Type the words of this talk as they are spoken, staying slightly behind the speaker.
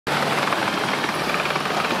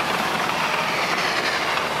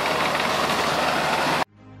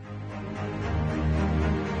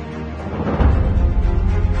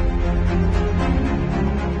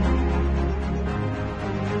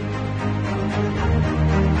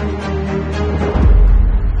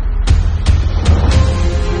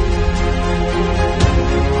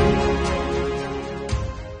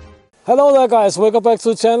Hello there guys, welcome back to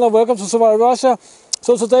the channel, welcome to Survival Russia.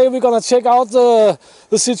 So today we're gonna check out the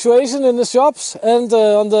situation in the shops and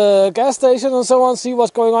on the gas station and so on, see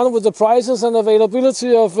what's going on with the prices and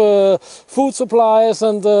availability of food supplies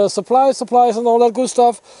and supplies and all that good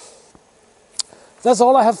stuff. That's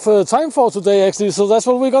all I have time for today actually, so that's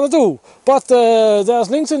what we're gonna do. But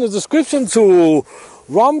there's links in the description to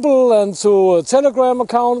Rumble and to a Telegram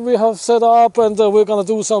account we have set up, and we're gonna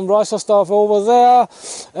do some Russia stuff over there.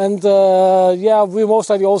 And yeah, we're most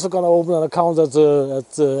likely also gonna open an account at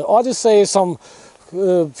Odyssey. Some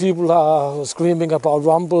people are screaming about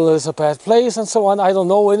Rumble is a bad place and so on. I don't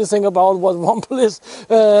know anything about what Rumble is,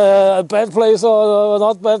 a bad place or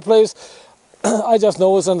not bad place. I just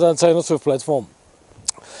know it's an alternative platform.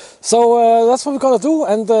 So that's what we're gonna do.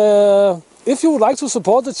 And if you would like to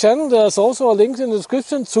support the channel, there's also a link in the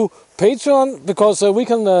description to Patreon, because we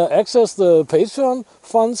can access the Patreon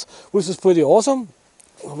funds, which is pretty awesome.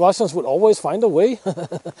 Russians will always find a way.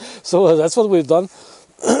 So that's what we've done.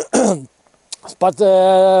 But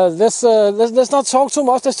let's not talk too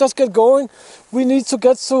much. Let's just get going. We need to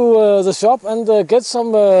get to the shop and get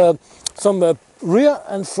some rear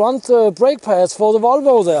and front brake pads for the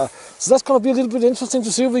Volvo there. So that's going to be a little bit interesting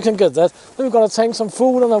to see if we can get that. Then we're going to tank some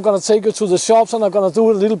food, and I'm going to take you to the shops, and I'm going to do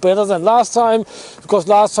it a little better than last time, because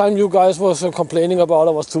last time you guys was complaining about I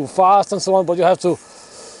was too fast and so on. But you have to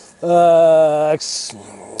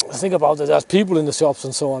think about that there's people in the shops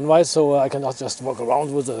and so on, right? So I cannot just walk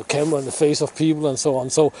around with the camera in the face of people and so on.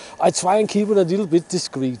 So I try and keep it a little bit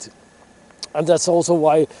discreet, and that's also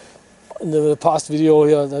why in the past video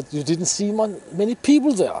here that you didn't see many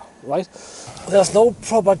people there, right? There's no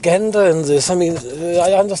propaganda in this. I mean,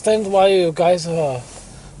 I understand why you guys are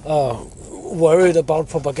worried about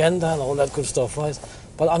propaganda and all that good stuff, right?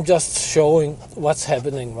 But I'm just showing what's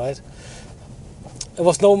happening, right? There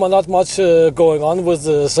was not much going on with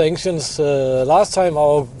the sanctions last time.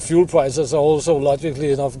 Our fuel prices are also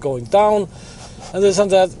logically enough going down and this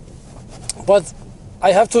and that. But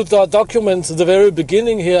I have to document the very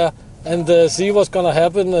beginning here and see what's gonna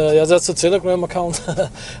happen. Yeah, that's a Telegram account.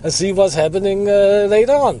 And see what's happening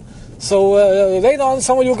later on. So later on,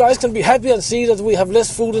 some of you guys can be happy and see that we have less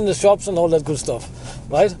food in the shops and all that good stuff,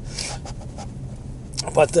 right?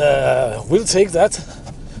 But we'll take that.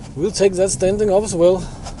 We'll take that standing up as well.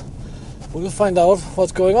 We'll find out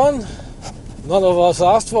what's going on. None of us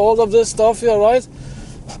asked for all of this stuff here, right?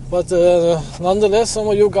 But nonetheless, some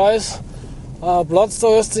of you guys are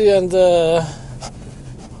bloodthirsty and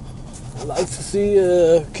like to see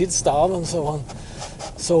kids starve and so on.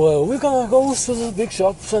 So we're gonna go to the big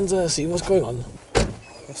shops and see what's going on.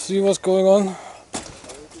 Let's see what's going on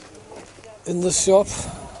in the shop.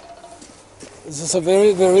 This is a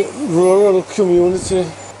very, very rural community.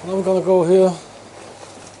 And I'm gonna go here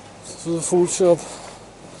to the food shop,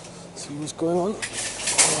 see what's going on.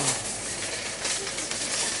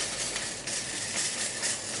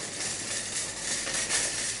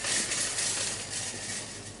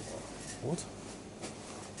 What?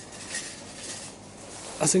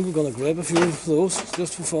 I think we're gonna grab a few of those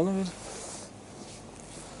just for fun of it.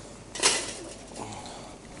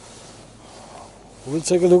 We'll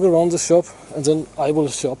take a look around the shop and then I will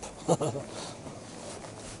shop.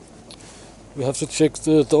 We have to check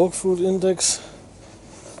the dog food index.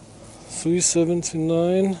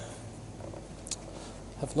 379.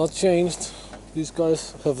 Have not changed. These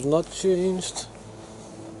guys have not changed.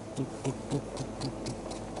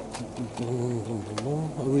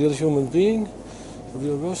 A real human being, a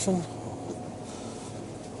real Russian.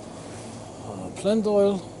 Plant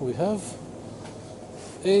oil we have.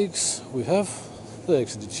 Eggs we have. They're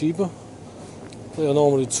actually cheaper. They are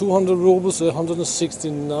normally 200 rubles, they're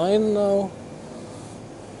 169 now.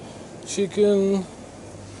 Chicken.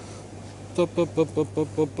 What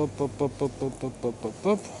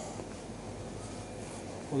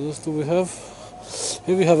else do we have?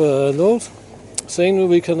 Here we have a note saying that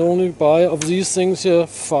we can only buy of these things here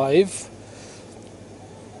 5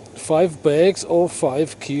 bags or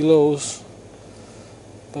 5 kilos.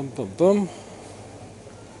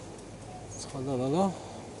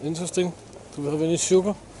 Interesting. Do we have any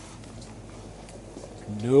sugar?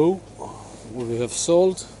 No. We have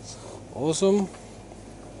salt. Awesome.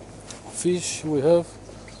 Fish we have.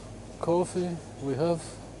 Coffee we have.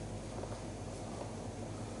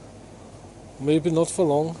 Maybe not for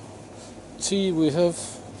long. Tea we have.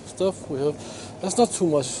 Stuff we have. There's not too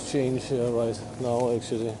much change here right now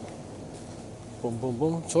actually. Boom boom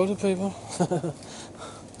boom. Toilet paper.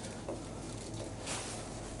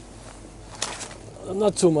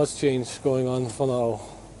 Not too much change going on for now.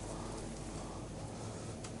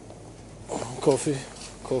 Coffee,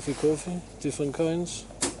 different kinds.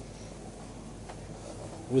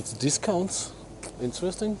 with discounts.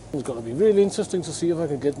 Interesting. It's gonna be really interesting to see if I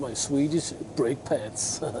can get my Swedish brake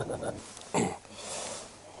pads.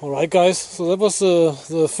 Alright guys, so that was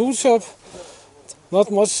the food shop. Not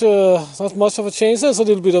much of a change. There's a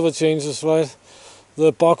little bit of a changes, right?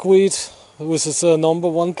 The buckwheat, which is number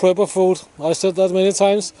one prepper food. I said that many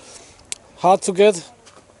times. Hard to get.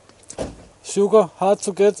 Sugar, hard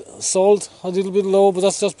to get. Salt, a little bit low, but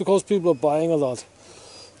that's just because people are buying a lot.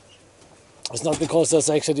 It's not because there's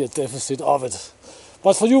actually a deficit of it.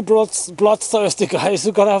 But for you bloodthirsty guys,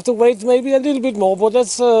 you're gonna have to wait maybe a little bit more. But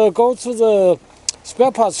let's go to the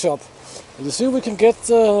spare parts shop. Let's see if we can get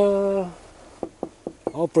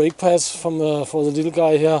our brake pads from for the little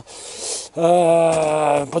guy here.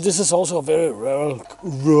 But this is also a very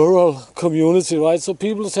rural community, right? So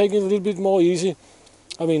people are taking it a little bit more easy.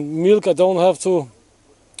 I mean, milk I don't have to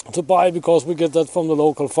buy because we get that from the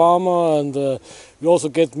local farmer, and we also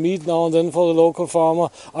get meat now and then for the local farmer.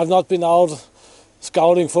 I've not been out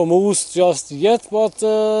scouting for moose just yet, but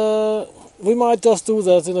we might just do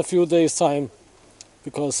that in a few days' time,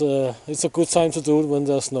 because it's a good time to do it when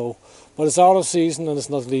there's snow. But it's out of season and it's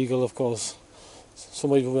not legal, of course, so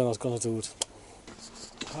maybe we're not gonna do it.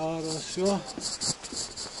 Sure.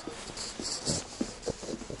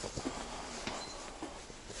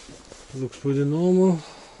 Looks pretty normal.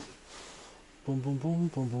 Boom, boom, boom,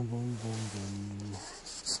 boom, boom, boom, boom, boom.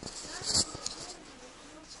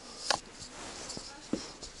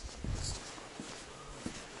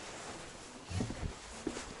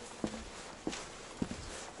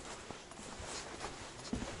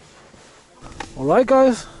 Alright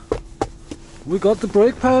guys, we got the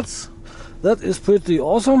brake pads. That is pretty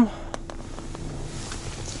awesome.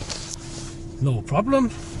 No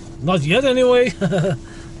problem. Not yet anyway.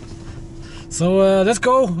 So let's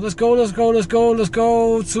go to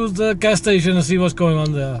the gas station and see what's going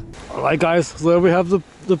on there. Alright guys, so there we have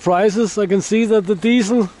the prices. I can see that the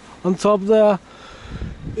diesel on top there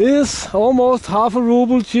is almost half a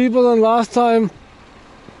ruble cheaper than last time.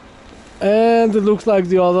 And it looks like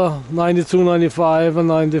the other 92, 95 and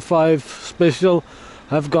 95 special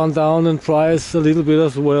have gone down in price a little bit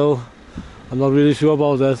as well. I'm not really sure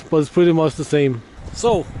about that, but it's pretty much the same.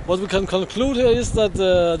 So what we can conclude here is that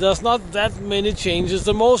there's not that many changes.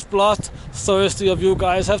 The most bloodthirsty of you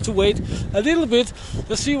guys have to wait a little bit.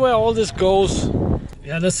 Let's see where all this goes.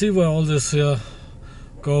 Yeah, let's see where all this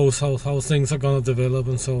goes, how things are gonna develop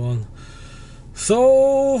and so on.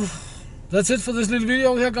 So that's it for this little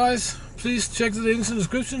video here, guys. Please check the links in the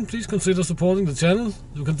description. Please consider supporting the channel.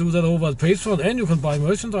 You can do that over at Patreon, and you can buy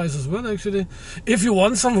merchandise as well, actually, if you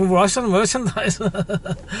want some Russian merchandise.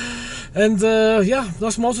 And yeah,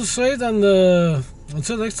 there's more to say than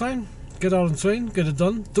until next time. Get out and train, get it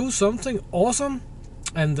done, do something awesome,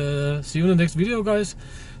 and see you in the next video, guys.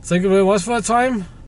 Thank you very much for your time.